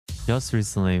Just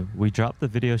recently, we dropped a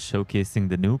video showcasing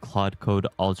the new Claude Code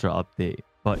Ultra update,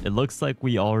 but it looks like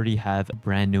we already have a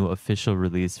brand new official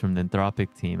release from the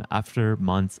Anthropic team after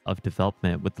months of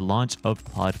development with the launch of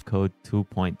Claude Code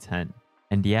 2.10.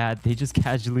 And yeah, they just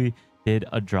casually did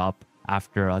a drop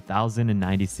after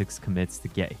 1,096 commits to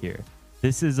get here.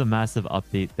 This is a massive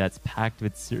update that's packed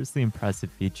with seriously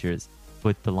impressive features,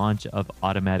 with the launch of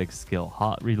automatic skill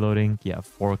hot reloading,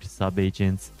 forked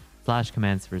sub-agents, slash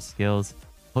commands for skills,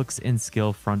 hooks in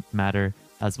skill front matter,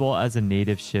 as well as a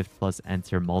native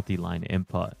Shift+Enter multi-line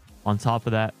input. On top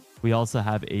of that, we also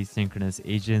have asynchronous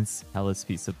agents,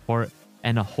 LSP support,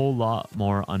 and a whole lot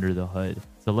more under the hood.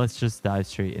 So let's just dive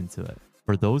straight into it.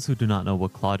 For those who do not know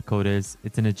what Claude Code is,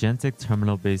 it's an agentic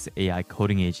terminal-based AI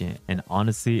coding agent, and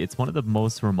honestly, it's one of the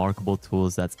most remarkable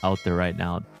tools that's out there right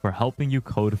now for helping you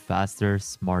code faster,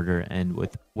 smarter, and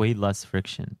with way less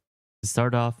friction. To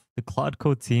start off, the Claude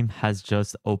Code team has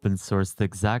just open sourced the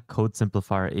exact Code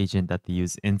Simplifier agent that they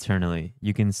use internally.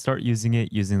 You can start using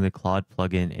it using the Claude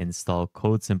plugin install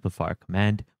Code Simplifier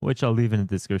command, which I'll leave in the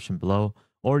description below,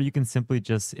 or you can simply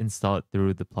just install it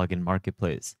through the plugin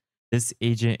marketplace. This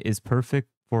agent is perfect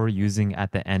for using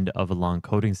at the end of a long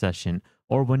coding session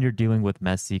or when you're dealing with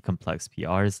messy, complex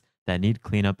PRs that need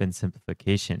cleanup and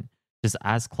simplification. Just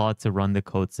ask Claude to run the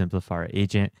Code Simplifier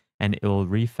agent and it will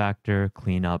refactor,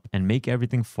 clean up, and make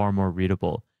everything far more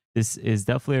readable. This is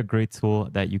definitely a great tool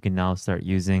that you can now start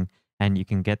using, and you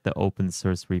can get the open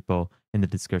source repo in the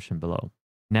description below.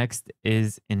 Next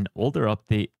is an older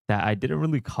update that I didn't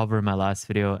really cover in my last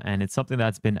video, and it's something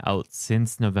that's been out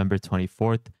since November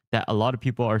 24th that a lot of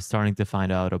people are starting to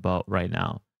find out about right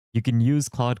now. You can use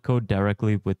Claude Code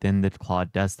directly within the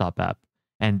Claude desktop app,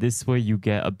 and this way you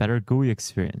get a better GUI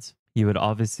experience. You would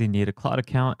obviously need a Claude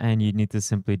account and you need to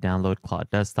simply download Claude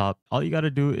Desktop. All you got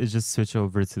to do is just switch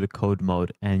over to the code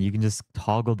mode and you can just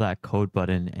toggle that code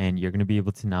button and you're going to be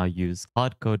able to now use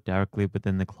Claude Code directly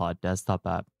within the Claude Desktop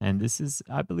app. And this is,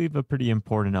 I believe, a pretty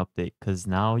important update because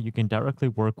now you can directly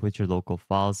work with your local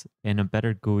files in a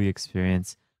better GUI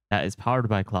experience that is powered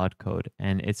by Claude Code,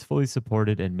 and it's fully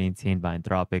supported and maintained by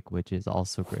Anthropic, which is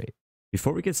also great.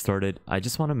 Before we get started, I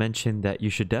just want to mention that you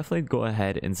should definitely go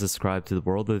ahead and subscribe to the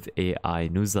World of AI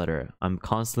newsletter. I'm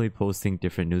constantly posting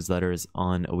different newsletters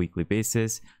on a weekly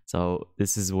basis, so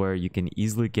this is where you can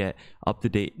easily get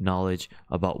up-to-date knowledge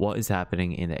about what is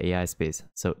happening in the AI space.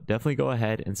 So definitely go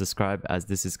ahead and subscribe as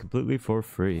this is completely for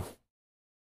free.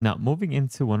 Now, moving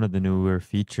into one of the newer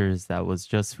features that was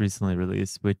just recently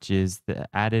released, which is the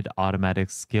added automatic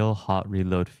skill hot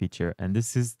reload feature. And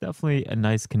this is definitely a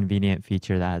nice convenient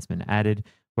feature that has been added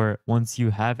where once you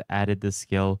have added the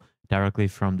skill directly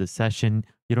from the session,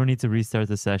 you don't need to restart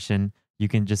the session. You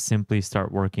can just simply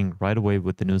start working right away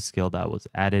with the new skill that was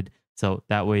added. So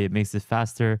that way it makes it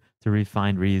faster to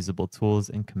refine reusable tools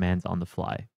and commands on the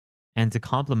fly. And to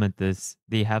complement this,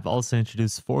 they have also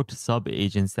introduced forked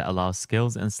sub-agents that allow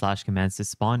skills and slash commands to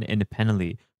spawn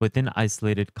independently within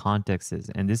isolated contexts,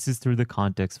 and this is through the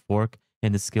context fork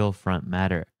in the skill front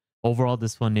matter. Overall,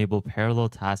 this will enable parallel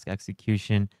task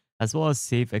execution as well as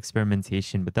safe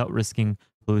experimentation without risking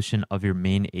pollution of your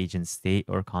main agent state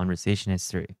or conversation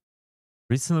history.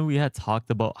 Recently, we had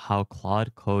talked about how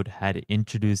Claude Code had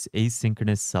introduced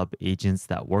asynchronous sub-agents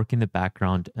that work in the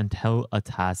background until a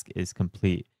task is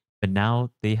complete. But now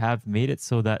they have made it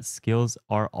so that skills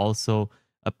are also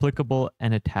applicable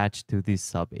and attached to these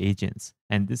sub-agents.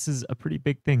 And this is a pretty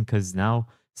big thing because now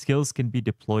skills can be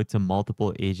deployed to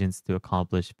multiple agents to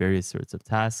accomplish various sorts of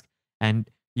tasks. And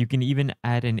you can even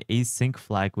add an async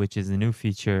flag, which is a new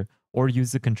feature, or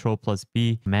use the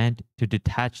Control+B command to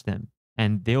detach them.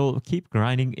 And they'll keep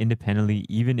grinding independently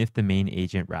even if the main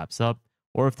agent wraps up,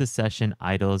 or if the session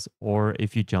idles, or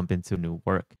if you jump into new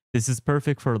work. This is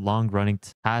perfect for long-running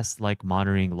tasks like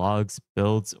monitoring logs,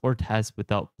 builds, or tests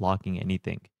without blocking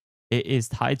anything. It is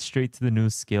tied straight to the new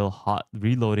skill hot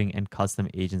reloading and custom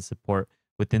agent support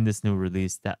within this new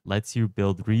release that lets you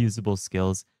build reusable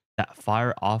skills that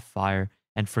fire off fire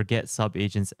and forget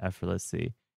sub-agents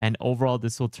effortlessly. And overall,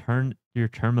 this will turn your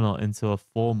terminal into a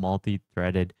full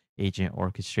multi-threaded agent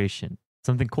orchestration.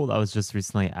 Something cool that was just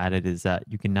recently added is that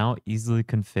you can now easily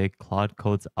configure Claude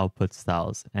Code's output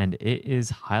styles, and it is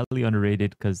highly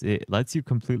underrated because it lets you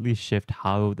completely shift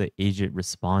how the agent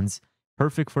responds,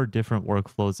 perfect for different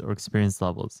workflows or experience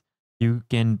levels. You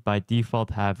can by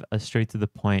default have a straight to the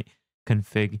point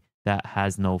config that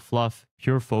has no fluff,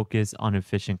 pure focus on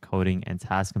efficient coding and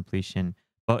task completion.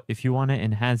 But if you want to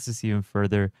enhance this even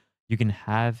further, you can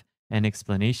have an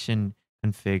explanation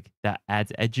config that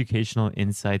adds educational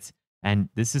insights. And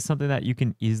this is something that you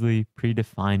can easily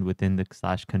predefine within the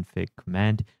 /config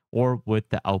command, or with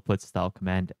the output style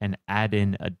command and add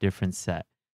in a different set.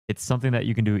 It's something that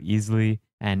you can do easily,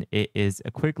 and it is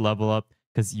a quick level up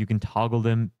because you can toggle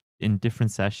them in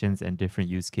different sessions and different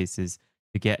use cases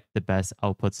to get the best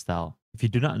output style. If you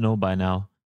do not know by now,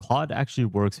 Claude actually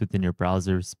works within your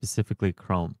browser, specifically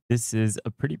Chrome. This is a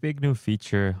pretty big new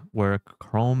feature where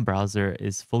Chrome browser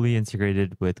is fully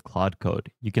integrated with Claude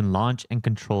Code. You can launch and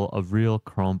control a real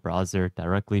Chrome browser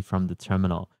directly from the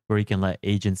terminal, where you can let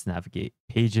agents navigate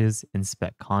pages,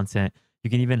 inspect content.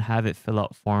 You can even have it fill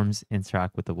out forms,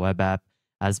 interact with the web app,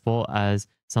 as well as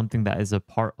something that is a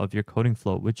part of your coding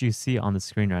flow, which you see on the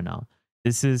screen right now.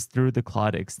 This is through the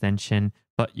Claude extension,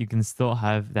 but you can still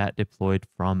have that deployed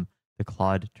from the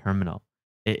Claude terminal.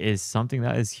 It is something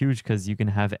that is huge because you can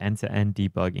have end-to-end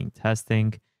debugging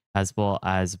testing, as well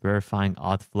as verifying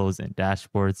auth flows and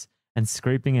dashboards, and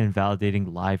scraping and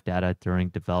validating live data during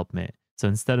development. So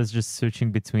instead of just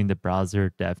switching between the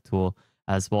browser dev tool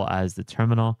as well as the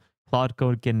terminal, Claude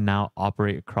Code can now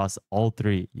operate across all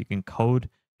three. You can code,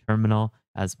 terminal,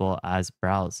 as well as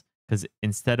browse. Because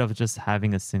instead of just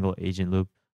having a single agent loop,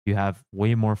 you have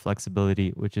way more flexibility,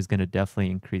 which is going to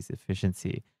definitely increase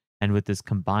efficiency. And with this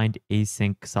combined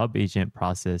async sub-agent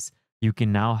process, you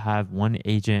can now have one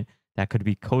agent that could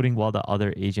be coding while the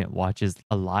other agent watches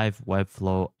a live web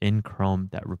flow in Chrome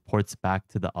that reports back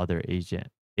to the other agent.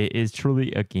 It is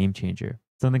truly a game changer.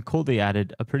 Something cool they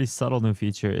added, a pretty subtle new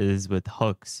feature, is with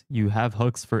hooks. You have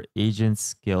hooks for agents,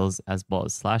 skills, as well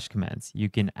as slash commands. You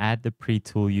can add the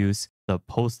pre-tool use, the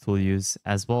post-tool use,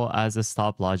 as well as a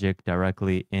stop logic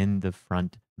directly in the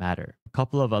front matter. A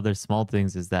couple of other small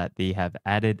things is that they have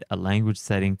added a language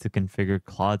setting to configure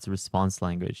Claude's response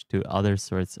language to other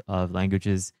sorts of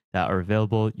languages that are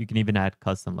available. You can even add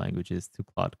custom languages to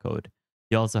Claude Code.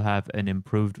 You also have an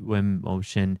improved Vim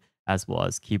motion as well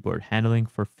as keyboard handling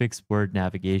for fixed word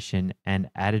navigation and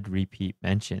added repeat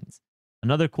mentions.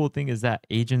 Another cool thing is that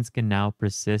agents can now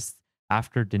persist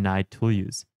after denied tool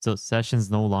use, so sessions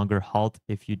no longer halt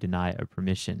if you deny a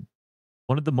permission.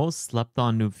 One of the most slept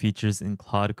on new features in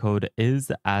Claude Code is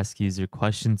the Ask User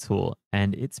question tool,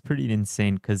 and it's pretty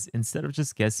insane because instead of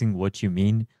just guessing what you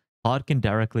mean, Claude can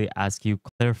directly ask you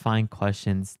clarifying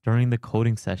questions during the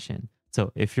coding session.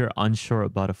 So if you're unsure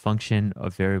about a function, a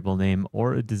variable name,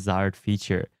 or a desired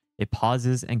feature, it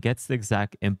pauses and gets the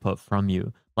exact input from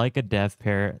you, like a dev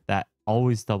pair that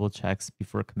always double checks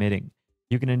before committing.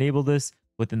 You can enable this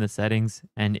within the settings,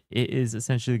 and it is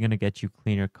essentially going to get you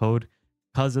cleaner code.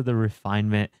 Because of the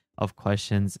refinement of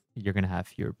questions, you're going to have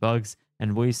fewer bugs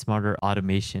and way smarter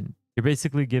automation. You're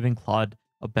basically giving Claude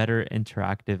a better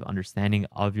interactive understanding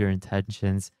of your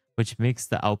intentions, which makes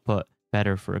the output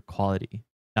better for quality.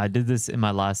 I did this in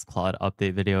my last Claude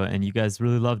update video, and you guys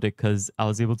really loved it because I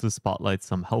was able to spotlight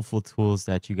some helpful tools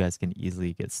that you guys can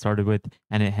easily get started with,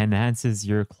 and it enhances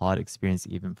your Claude experience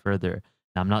even further.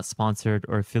 Now, I'm not sponsored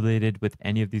or affiliated with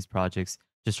any of these projects,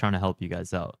 just trying to help you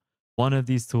guys out. One of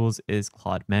these tools is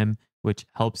Claude Mem, which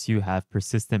helps you have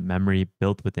persistent memory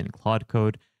built within Claude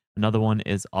Code. Another one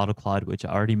is AutoClaude, which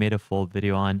I already made a full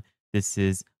video on. This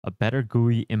is a better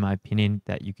GUI, in my opinion,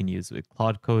 that you can use with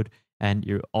Claude Code. And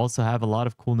you also have a lot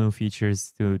of cool new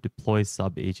features to deploy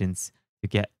sub-agents to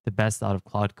get the best out of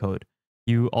Claude Code.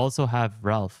 You also have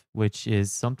Ralph, which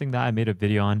is something that I made a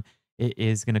video on. It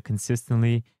is going to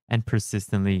consistently and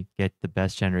persistently get the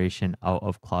best generation out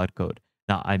of Claude Code.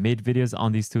 Now, I made videos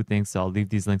on these two things, so I'll leave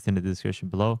these links in the description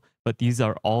below. But these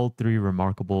are all three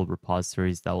remarkable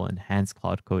repositories that will enhance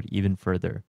Claude Code even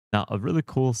further. Now, a really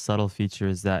cool subtle feature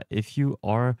is that if you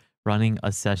are running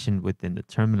a session within the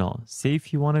terminal, say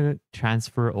if you want to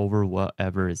transfer over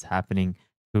whatever is happening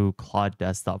to Claude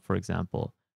Desktop, for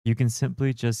example, you can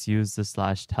simply just use the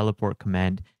 /teleport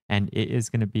command, and it is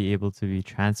going to be able to be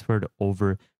transferred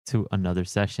over to another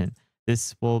session.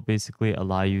 This will basically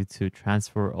allow you to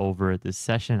transfer over the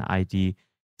session ID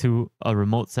to a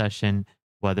remote session,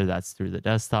 whether that's through the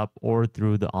desktop or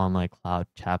through the online cloud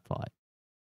chatbot.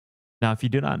 Now, if you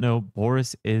do not know,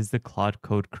 Boris is the Claude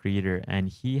Code creator, and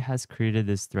he has created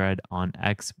this thread on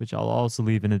X, which I'll also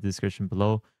leave in the description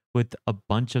below, with a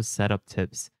bunch of setup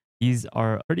tips. These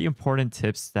are pretty important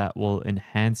tips that will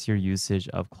enhance your usage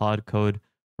of Claude Code,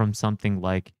 from something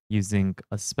like using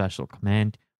a special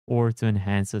command, or to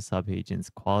enhance a sub-agent's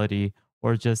quality,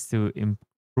 or just to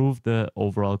improve the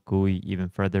overall GUI even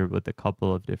further with a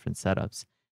couple of different setups.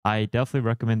 I definitely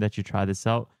recommend that you try this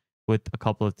out with a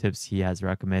couple of tips he has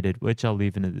recommended, which I'll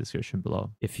leave in the description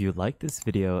below. If you like this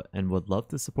video and would love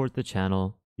to support the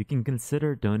channel, you can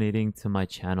consider donating to my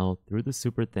channel through the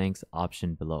super thanks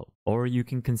option below. Or you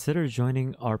can consider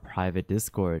joining our private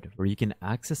Discord, where you can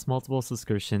access multiple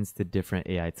subscriptions to different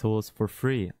AI tools for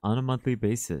free on a monthly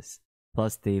basis.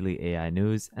 plus daily AI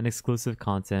news and exclusive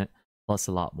content, plus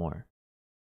a lot more.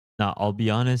 Now, I'll be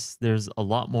honest, there's a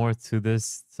lot more to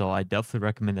this, so I definitely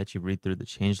recommend that you read through the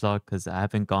changelog because I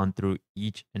haven't gone through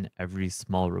each and every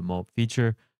small remote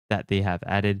feature that they have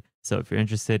added. So if you're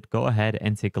interested, go ahead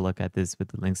and take a look at this with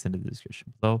the links in the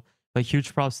description below. But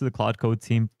huge props to the Claude Code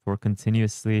team for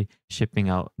continuously shipping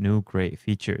out new great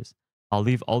features. I'll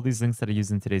leave all these links that I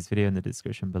use in today's video in the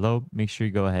description below. Make sure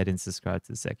you go ahead and subscribe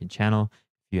to the second channel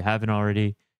if you haven't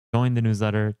already. Join the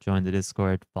newsletter, join the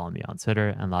Discord, follow me on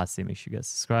Twitter, and lastly, make sure you guys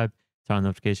subscribe, turn on the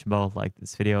notification bell, like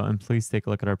this video, and please take a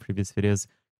look at our previous videos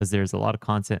because there's a lot of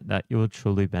content that you will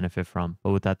truly benefit from.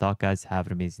 But with that thought, guys, have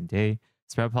an amazing day,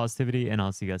 spread positivity, and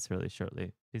I'll see you guys really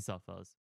shortly. Peace out, fellas.